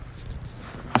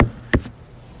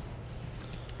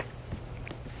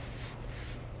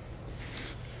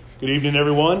Good evening,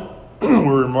 everyone. We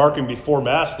were remarking before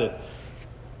Mass that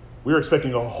we were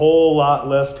expecting a whole lot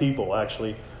less people,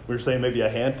 actually. We were saying maybe a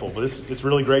handful, but it's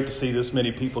really great to see this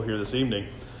many people here this evening.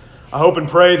 I hope and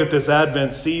pray that this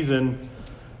Advent season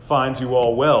finds you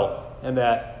all well, and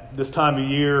that this time of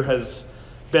year has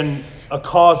been a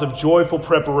cause of joyful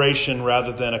preparation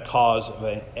rather than a cause of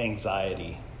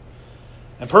anxiety.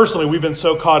 And personally, we've been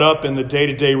so caught up in the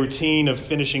day-to-day routine of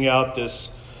finishing out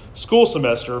this school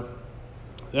semester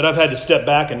that I've had to step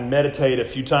back and meditate a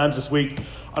few times this week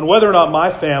on whether or not my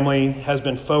family has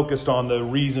been focused on the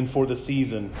reason for the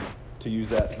season, to use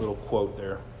that little quote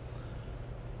there.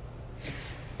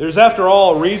 There's, after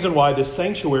all, a reason why this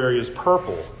sanctuary is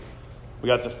purple. We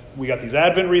got these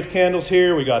Advent wreath candles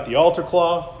here. We got the altar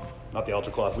cloth. Not the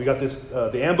altar cloth. We got this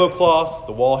the ambo cloth,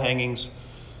 the wall hangings.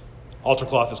 Altar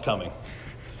cloth is coming.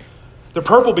 They're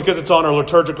purple because it's on our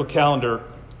liturgical calendar.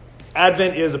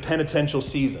 Advent is a penitential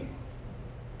season.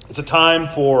 It's a time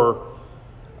for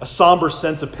a somber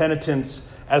sense of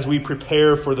penitence as we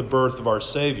prepare for the birth of our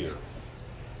Savior.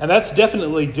 And that's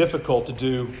definitely difficult to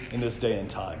do in this day and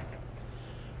time.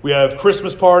 We have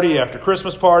Christmas party after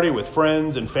Christmas party with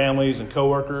friends and families and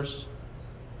coworkers.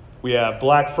 We have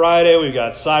Black Friday, we've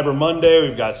got Cyber Monday,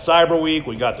 we've got Cyber Week,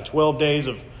 we've got the 12 days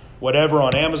of whatever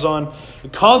on Amazon. The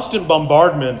constant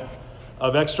bombardment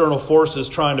of external forces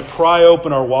trying to pry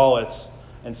open our wallets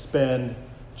and spend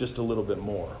just a little bit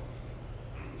more.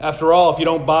 After all, if you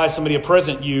don't buy somebody a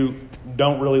present, you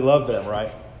don't really love them, right?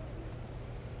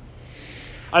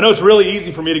 I know it's really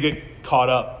easy for me to get caught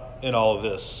up in all of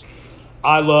this.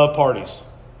 I love parties.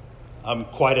 I'm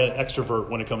quite an extrovert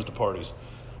when it comes to parties.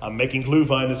 I'm making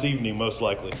Glühwein this evening, most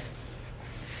likely.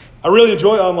 I really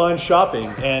enjoy online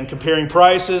shopping and comparing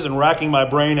prices and racking my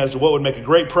brain as to what would make a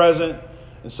great present,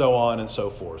 and so on and so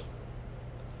forth.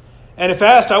 And if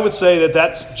asked, I would say that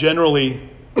that's generally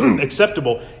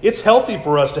acceptable. It's healthy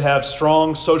for us to have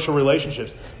strong social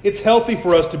relationships. It's healthy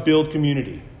for us to build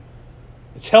community.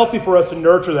 It's healthy for us to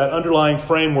nurture that underlying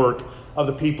framework of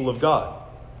the people of God.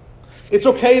 It's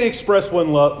okay to express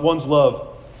one's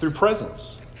love through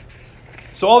presents.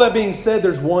 So all that being said,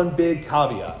 there's one big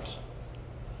caveat.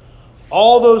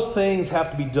 All those things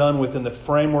have to be done within the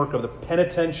framework of the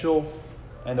penitential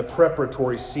and the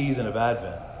preparatory season of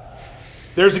Advent.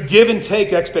 There's a give and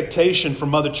take expectation from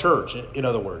Mother Church, in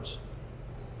other words.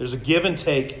 There's a give and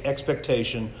take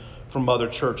expectation from Mother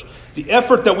Church. The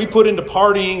effort that we put into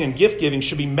partying and gift giving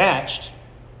should be matched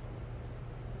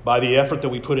by the effort that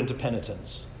we put into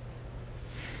penitence.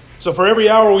 So for every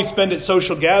hour we spend at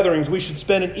social gatherings, we should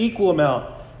spend an equal amount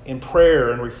in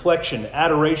prayer and reflection,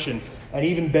 adoration, and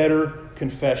even better,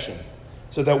 confession,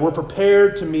 so that we're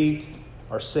prepared to meet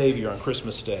our Savior on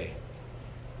Christmas Day.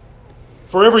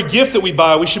 For every gift that we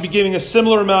buy, we should be giving a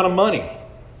similar amount of money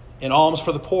in alms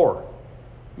for the poor,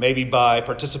 maybe by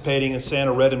participating in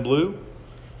Santa Red and Blue,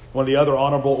 one of the other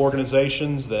honorable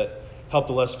organizations that help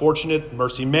the less fortunate,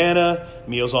 Mercy Manna,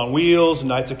 Meals on Wheels,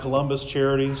 Knights of Columbus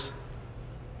charities.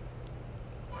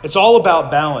 It's all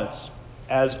about balance,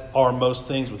 as are most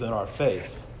things within our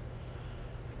faith.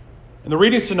 And the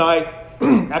readings tonight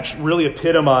actually really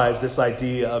epitomize this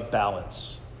idea of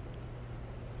balance.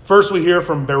 First, we hear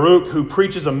from Baruch, who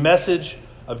preaches a message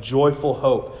of joyful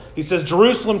hope. He says,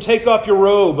 "Jerusalem, take off your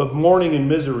robe of mourning and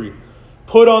misery.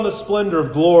 Put on the splendor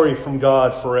of glory from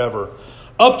God forever.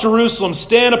 Up, Jerusalem,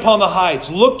 stand upon the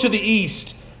heights. Look to the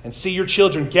east and see your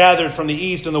children gathered from the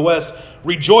east and the west,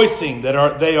 rejoicing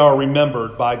that they are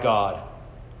remembered by God."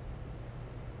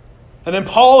 And then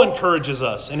Paul encourages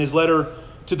us in his letter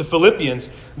to the Philippians,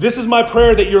 "This is my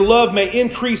prayer, that your love may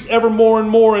increase ever more and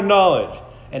more in knowledge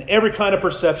and every kind of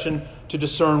perception, to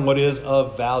discern what is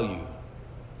of value."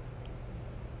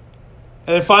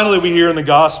 And then finally we hear in the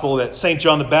gospel that St.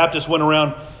 John the Baptist went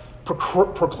around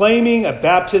proclaiming a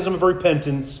baptism of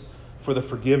repentance for the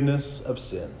forgiveness of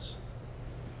sins.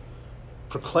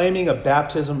 Proclaiming a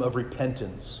baptism of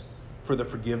repentance for the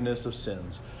forgiveness of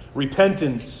sins.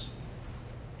 Repentance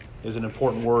is an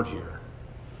important word here.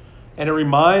 And it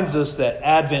reminds us that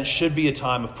Advent should be a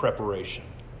time of preparation,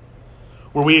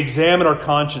 where we examine our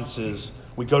consciences,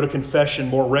 we go to confession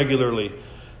more regularly,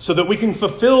 so that we can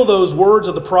fulfill those words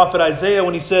of the prophet Isaiah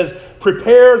when he says,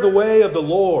 "Prepare the way of the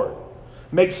Lord.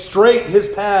 Make straight his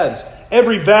paths.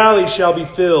 Every valley shall be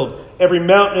filled. Every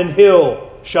mountain and hill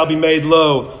shall be made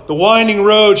low. The winding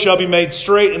road shall be made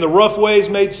straight, and the rough ways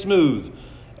made smooth.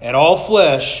 And all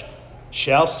flesh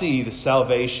shall see the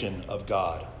salvation of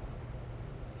God."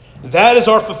 That is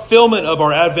our fulfillment of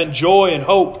our Advent joy and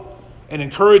hope and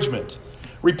encouragement.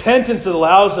 Repentance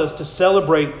allows us to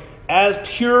celebrate as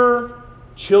pure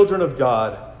children of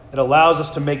God. It allows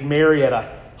us to make merry at a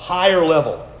higher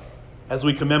level as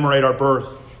we commemorate our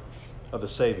birth of the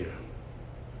Savior.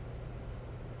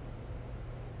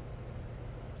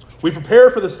 We prepare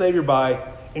for the Savior by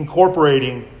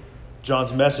incorporating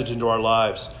John's message into our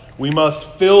lives. We must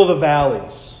fill the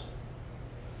valleys.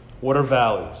 What are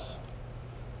valleys?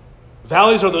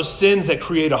 Valleys are those sins that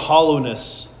create a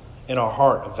hollowness in our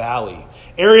heart, a valley.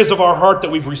 Areas of our heart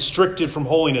that we've restricted from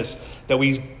holiness, that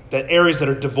areas that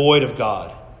are devoid of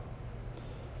God.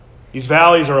 These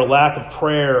valleys are a lack of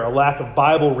prayer, a lack of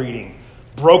Bible reading,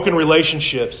 broken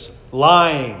relationships,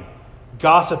 lying,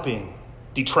 gossiping,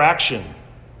 detraction.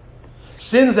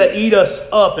 Sins that eat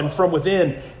us up and from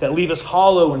within, that leave us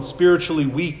hollow and spiritually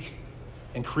weak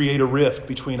and create a rift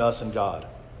between us and God.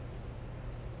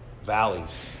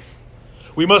 Valleys.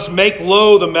 We must make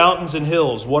low the mountains and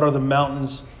hills. What are the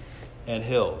mountains and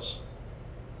hills?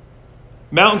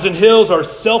 Mountains and hills are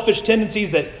selfish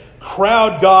tendencies that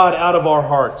crowd God out of our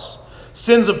hearts.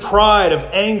 Sins of pride, of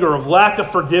anger, of lack of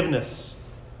forgiveness,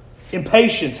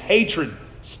 impatience, hatred,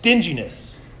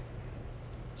 stinginess.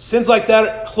 Sins like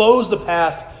that close the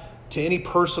path to any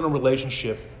personal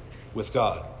relationship with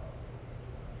God.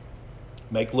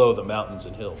 Make low the mountains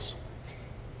and hills.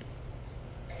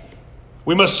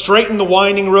 We must straighten the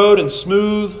winding road and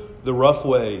smooth the rough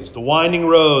ways. The winding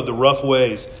road, the rough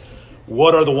ways.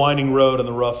 What are the winding road and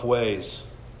the rough ways?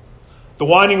 The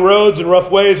winding roads and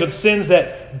rough ways are the sins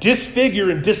that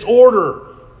disfigure and disorder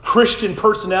Christian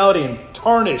personality and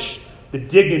tarnish the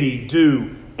dignity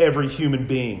due every human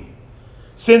being.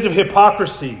 Sins of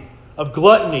hypocrisy, of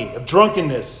gluttony, of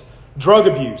drunkenness, drug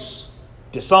abuse,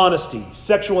 dishonesty,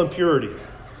 sexual impurity,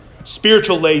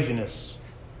 spiritual laziness,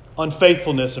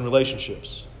 unfaithfulness in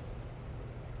relationships.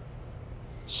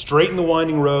 Straighten the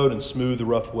winding road and smooth the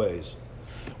rough ways.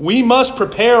 We must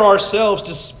prepare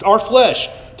ourselves, our flesh,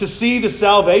 to see the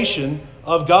salvation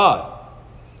of God.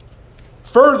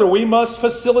 Further, we must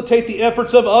facilitate the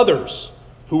efforts of others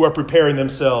who are preparing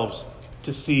themselves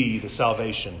to see the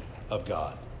salvation of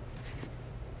God.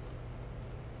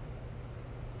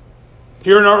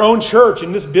 Here in our own church,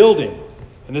 in this building,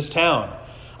 in this town,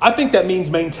 I think that means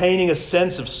maintaining a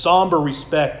sense of somber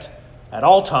respect at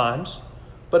all times,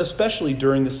 but especially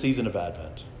during the season of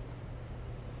Advent.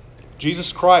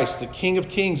 Jesus Christ, the King of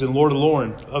Kings and Lord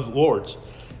of Lords,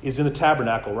 is in the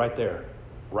tabernacle right there,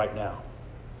 right now.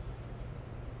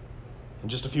 In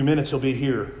just a few minutes, he'll be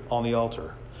here on the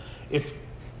altar. If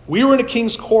we were in a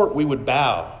king's court, we would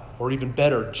bow, or even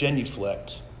better,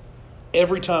 genuflect,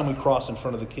 every time we cross in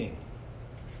front of the king.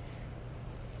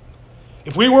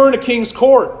 If we were in a king's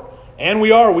court, and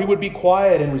we are, we would be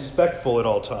quiet and respectful at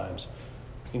all times,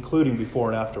 including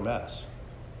before and after Mass.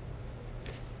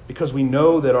 Because we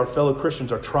know that our fellow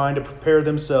Christians are trying to prepare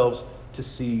themselves to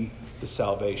see the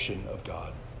salvation of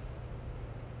God.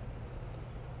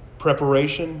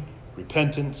 Preparation,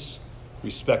 repentance,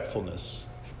 respectfulness.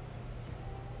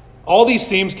 All these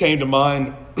themes came to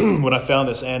mind when I found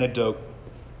this anecdote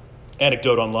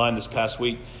online this past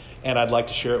week, and I'd like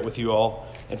to share it with you all.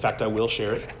 In fact, I will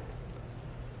share it.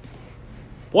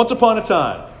 Once upon a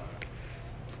time,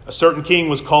 a certain king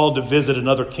was called to visit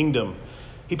another kingdom.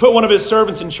 He put one of his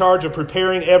servants in charge of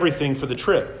preparing everything for the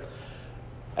trip.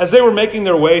 As they were making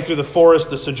their way through the forest,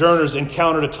 the sojourners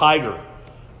encountered a tiger.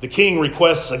 The king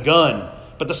requests a gun,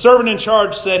 but the servant in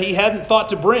charge said he hadn't thought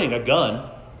to bring a gun.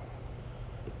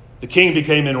 The king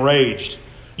became enraged.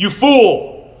 "You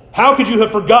fool! How could you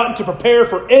have forgotten to prepare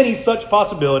for any such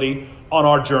possibility on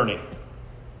our journey?"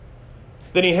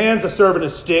 Then he hands the servant a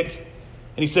stick,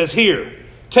 and he says, "Here,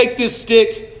 take this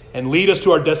stick and lead us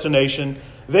to our destination.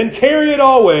 Then carry it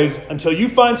always until you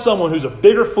find someone who's a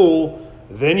bigger fool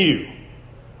than you.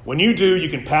 When you do, you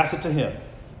can pass it to him."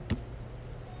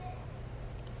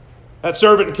 That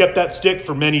servant kept that stick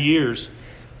for many years,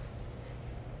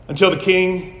 until the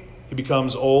king, he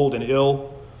becomes old and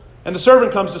ill, and the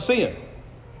servant comes to see him.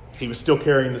 He was still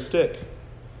carrying the stick.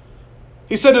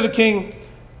 He said to the king,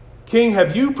 "King,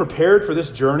 have you prepared for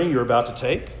this journey you're about to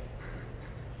take?"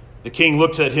 The king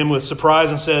looked at him with surprise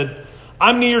and said,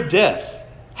 "I'm near death.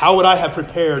 How would I have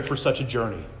prepared for such a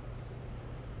journey?"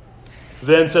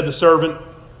 Then said the servant,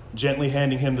 gently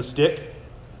handing him the stick,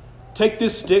 "Take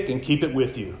this stick and keep it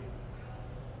with you."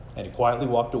 And he quietly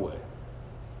walked away.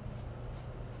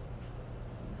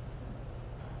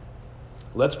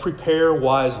 Let's prepare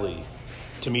wisely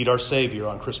to meet our Savior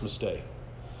on Christmas Day.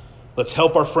 Let's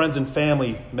help our friends and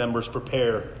family members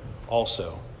prepare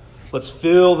also. Let's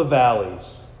fill the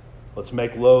valleys. Let's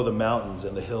make low the mountains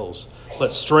and the hills.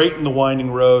 Let's straighten the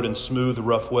winding road and smooth the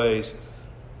rough ways.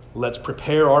 Let's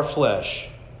prepare our flesh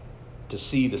to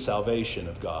see the salvation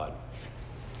of God.